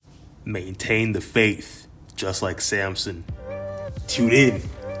Maintain the faith, just like Samson. Tune in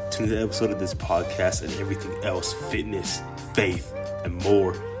to the episode of this podcast and everything else, fitness, faith, and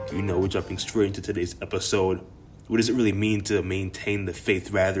more. You know, we're jumping straight into today's episode. What does it really mean to maintain the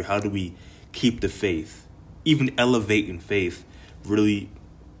faith? Rather, how do we keep the faith? Even elevate in faith, really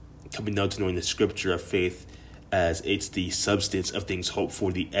coming down to knowing the scripture of faith as it's the substance of things hoped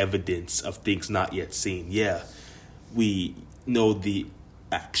for, the evidence of things not yet seen. Yeah, we know the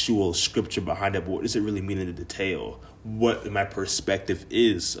actual scripture behind it, but what does it really mean in the detail? What my perspective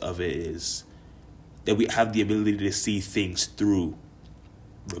is of it is that we have the ability to see things through,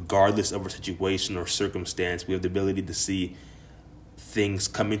 regardless of our situation or circumstance. We have the ability to see things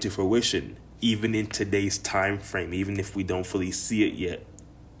come into fruition, even in today's time frame, even if we don't fully see it yet,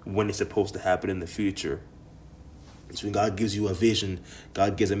 when it's supposed to happen in the future. So when God gives you a vision,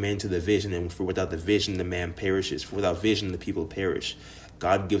 God gives a man to the vision, and for without the vision, the man perishes. For without vision, the people perish.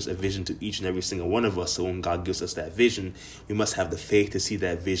 God gives a vision to each and every single one of us. So when God gives us that vision, we must have the faith to see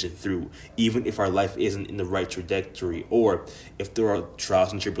that vision through, even if our life isn't in the right trajectory, or if there are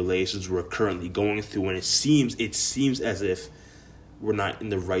trials and tribulations we're currently going through, and it seems as if we're not in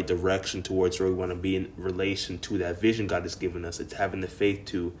the right direction towards where we want to be in relation to that vision God has given us. It's having the faith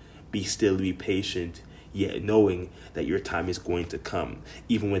to be still, to be patient, yet knowing that your time is going to come,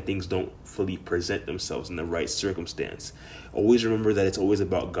 even when things don't fully present themselves in the right circumstance. Always remember that it's always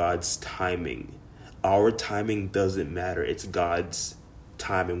about God's timing. Our timing doesn't matter. It's God's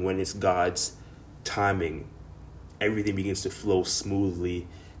timing. When it's God's timing, everything begins to flow smoothly,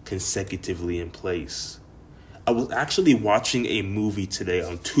 consecutively in place. I was actually watching a movie today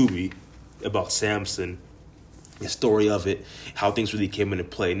on Tubi about Samson, the story of it, how things really came into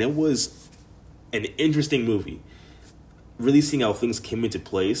play. And it was an interesting movie, really seeing how things came into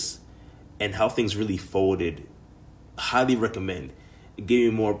place and how things really folded. Highly recommend. It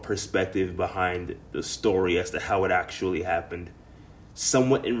gave me more perspective behind the story as to how it actually happened,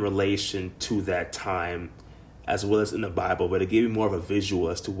 somewhat in relation to that time as well as in the Bible, but it gave me more of a visual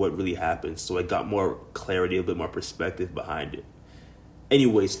as to what really happened, so I got more clarity, a bit more perspective behind it.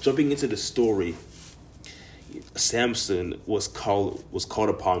 Anyways, jumping into the story, Samson was called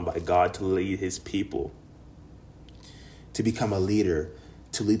upon by God to lead his people, to become a leader,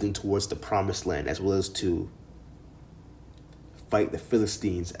 to lead them towards the promised land, as well as to fight the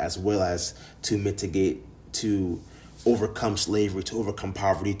Philistines, as well as to mitigate, to overcome slavery, to overcome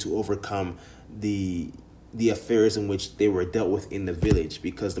poverty, to overcome the affairs in which they were dealt with in the village,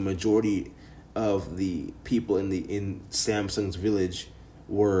 because the majority of the people in Samson's village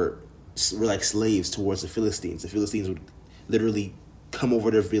were like slaves towards the Philistines. The Philistines would literally come over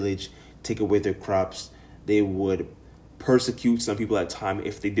their village, take away their crops. They would persecute some people at times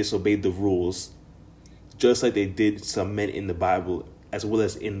if they disobeyed the rules, just like they did some men in the Bible, as well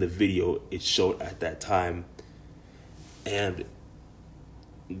as in the video it showed at that time. And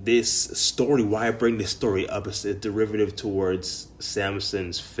this story, why I bring this story up, is a derivative towards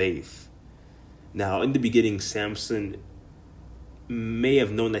Samson's faith. Now, in the beginning, Samson may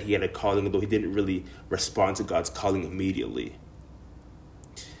have known that he had a calling, although he didn't really respond to God's calling immediately.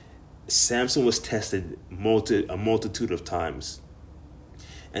 Samson was tested a multitude of times.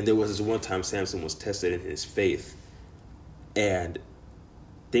 And there was this one time Samson was tested in his faith. And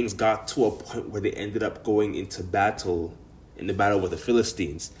things got to a point where they ended up going into battle, in the battle with the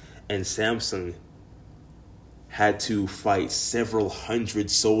Philistines. And Samson had to fight several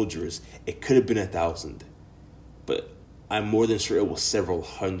hundred soldiers. It could have been 1,000. But I'm more than sure it was several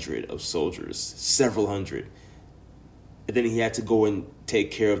hundred of soldiers. Several hundred. And then he had to go and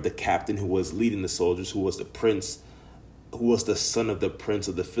take care of the captain who was leading the soldiers, who was the prince, who was the son of the prince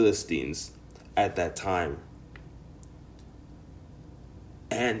of the Philistines at that time.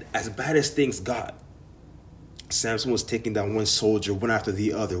 And as bad as things got, Samson was taking down one soldier, one after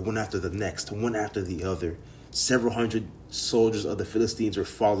the other, one after the next, one after the other. Several hundred soldiers of the Philistines were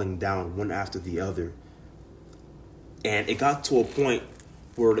falling down, one after the other. And it got to a point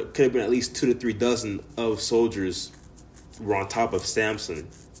where it could have been at least 2 to 3 dozen of soldiers were on top of Samson.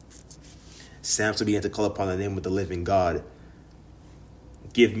 Samson began to call upon the name of the living God.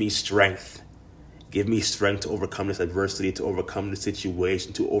 Give me strength. Give me strength to overcome this adversity, to overcome this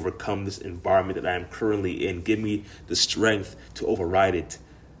situation, to overcome this environment that I am currently in. Give me the strength to override it.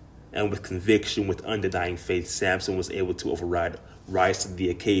 And with conviction, with undenying faith, Samson was able to rise to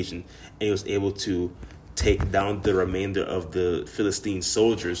the occasion, and he was able to take down the remainder of the Philistine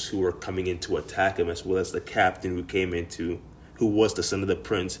soldiers who were coming in to attack him, as well as the captain who was the son of the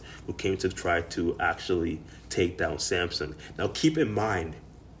prince, who came to try to actually take down Samson. Now keep in mind,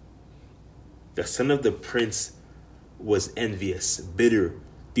 the son of the prince was envious, bitter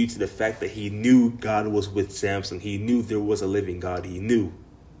due to the fact that he knew God was with Samson. He knew there was a living God. He knew.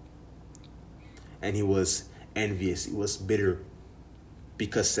 And he was envious. He was bitter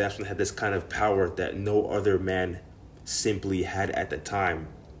because Samson had this kind of power that no other man simply had at the time.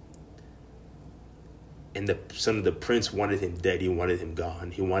 And the son of the prince wanted him dead. He wanted him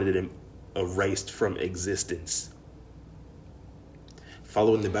gone. He wanted him erased from existence.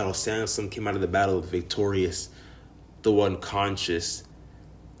 Following the battle, Samson came out of the battle victorious, though unconscious.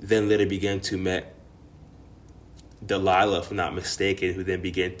 Then later began to meet Delilah, if I'm not mistaken, who then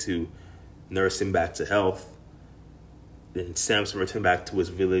began to nurse him back to health. Then Samson returned back to his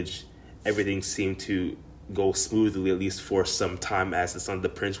village. Everything seemed to go smoothly, at least for some time, as the son of the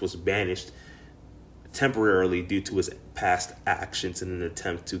prince was banished temporarily due to his past actions in an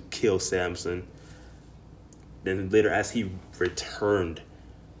attempt to kill Samson. Then later, as he returned,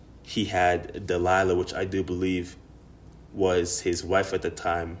 he had Delilah, which I do believe was his wife at the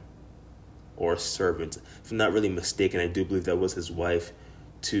time, or servant. If I'm not really mistaken, I do believe that was his wife,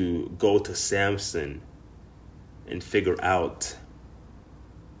 to go to Samson and figure out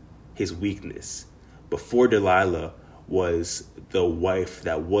his weakness. Before Delilah was the wife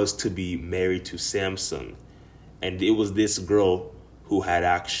that was to be married to Samson. And it was this girl who had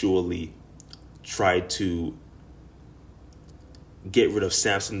actually tried to get rid of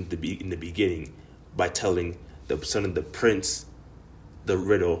Samson in the beginning by telling the son of the prince the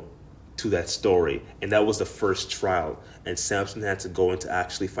riddle to that story. And that was the first trial. And Samson had to go in to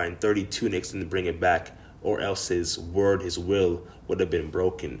actually find 30 tunics and bring it back, or else his word, his will would have been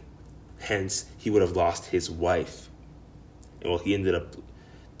broken. Hence, he would have lost his wife. And well,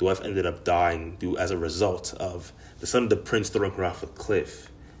 the wife ended up dying as a result of the son of the prince throwing her off a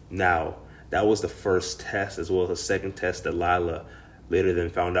cliff. Now, that was the first test, as well as the second test. Delilah later then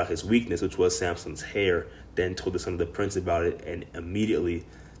found out his weakness, which was Samson's hair, then told the son of the prince about it, and immediately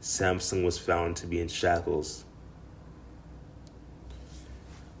Samson was found to be in shackles.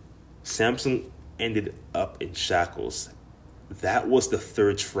 Samson ended up in shackles. That was the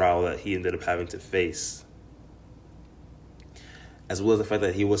third trial that he ended up having to face. As well as the fact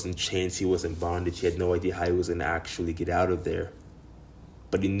that he was in chains, he was in bondage. He had no idea how he was going to actually get out of there.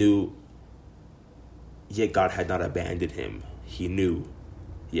 But he knew, yet God had not abandoned him. He knew,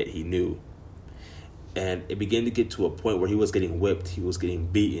 yet he knew. And it began to get to a point where he was getting whipped. He was getting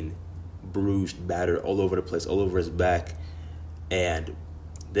beaten, bruised, battered all over the place, all over his back. And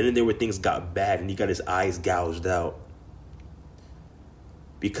then and there where things got bad, and he got his eyes gouged out.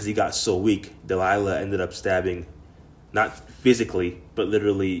 Because he got so weak, Delilah ended up stabbing, not physically, but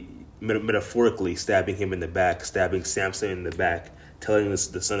literally, metaphorically, stabbing him in the back, stabbing Samson in the back, telling the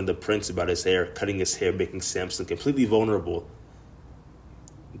son of the prince about his hair, cutting his hair, making Samson completely vulnerable,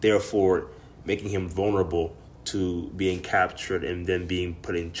 therefore making him vulnerable to being captured and then being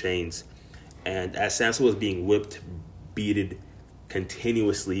put in chains. And as Samson was being whipped, beaten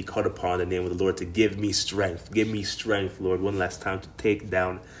continuously, he called upon the name of the Lord to give me strength, Lord, one last time to tear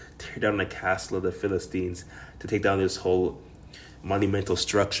down the castle of the Philistines, to take down this whole monumental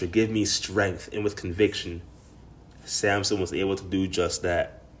structure. Give me strength. And with conviction, Samson was able to do just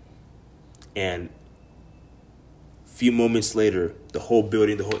that. And a few moments later, the whole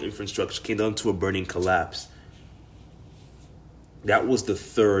building, the whole infrastructure came down to a burning collapse. That was the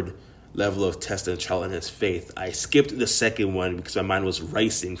third level of test and trial in his faith. I skipped the second one because my mind was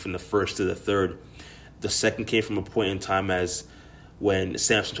racing from the first to the third. The second came from a point in time as when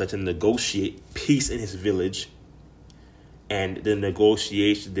Samson tried to negotiate peace in his village, and the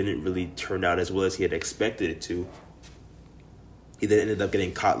negotiation didn't really turn out as well as he had expected it to. He then ended up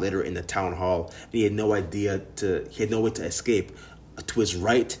getting caught later in the town hall, and he had no way to escape. To his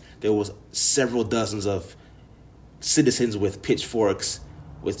right, there was several dozens of citizens with pitchforks,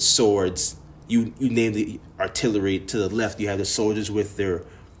 with swords. You name the artillery. To the left, you have the soldiers with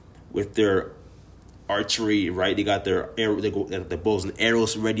their archery, right? They got their bows and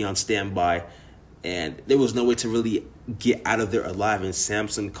arrows ready on standby, and there was no way to really get out of there alive. And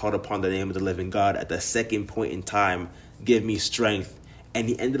Samson called upon the name of the living God at the second point in time, give me strength. And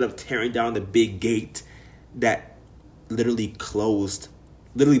he ended up tearing down the big gate that literally closed,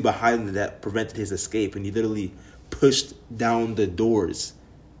 literally behind him, that prevented his escape. And he literally pushed down the doors.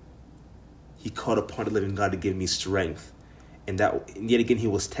 He called upon the living God to give me strength. And yet again, he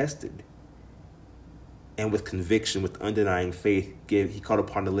was tested. And with conviction, with undenying faith, he called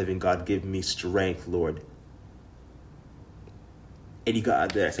upon the living God, give me strength, Lord. And he got out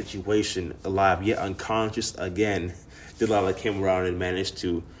of that situation alive, yet unconscious again. Delilah came around and managed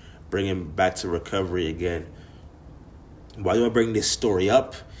to bring him back to recovery again. Why do I bring this story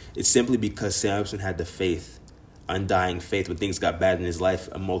up? It's simply because Samson had the faith. undying faith when things got bad in his life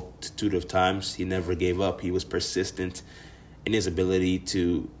a multitude of times. He never gave up. He was persistent in his ability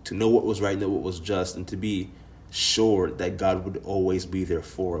to know what was right, know what was just, and to be sure that God would always be there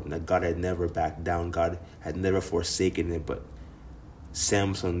for him, that God had never backed down, God had never forsaken him. But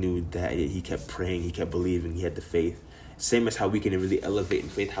Samson knew that he kept praying, he kept believing, he had the faith. Same as how we can really elevate in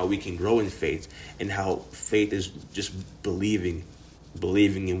faith, how we can grow in faith, and how faith is just believing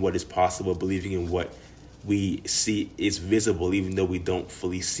in what is possible, believing in what we see is visible, even though we don't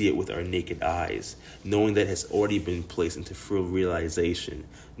fully see it with our naked eyes, knowing that it has already been placed into full realization,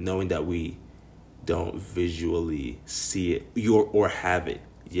 knowing that we don't visually see it or have it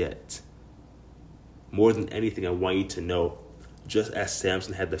yet. More than anything, I want you to know, just as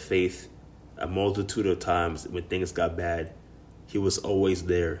Samson had the faith a multitude of times when things got bad, he was always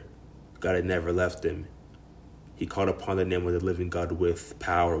there. God had never left him. He called upon the name of the living God with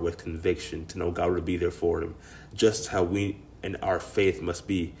power, with conviction, to know God would be there for him. Just how we and our faith must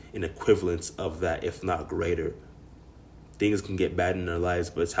be an equivalence of that, if not greater. Things can get bad in our lives,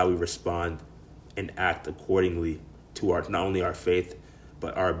 but it's how we respond and act accordingly to not only our faith,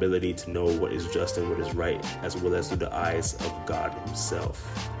 but our ability to know what is just and what is right, as well as through the eyes of God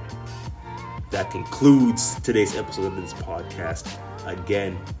himself. That concludes today's episode of this podcast.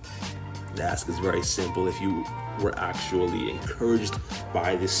 Again, the ask is very simple. If you were actually encouraged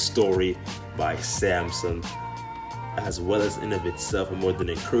by this story by Samson, as well as in of itself, I'm more than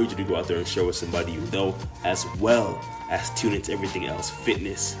encourage you to go out there and share with somebody you know, as well as tune into everything else: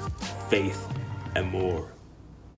 fitness, faith, and more.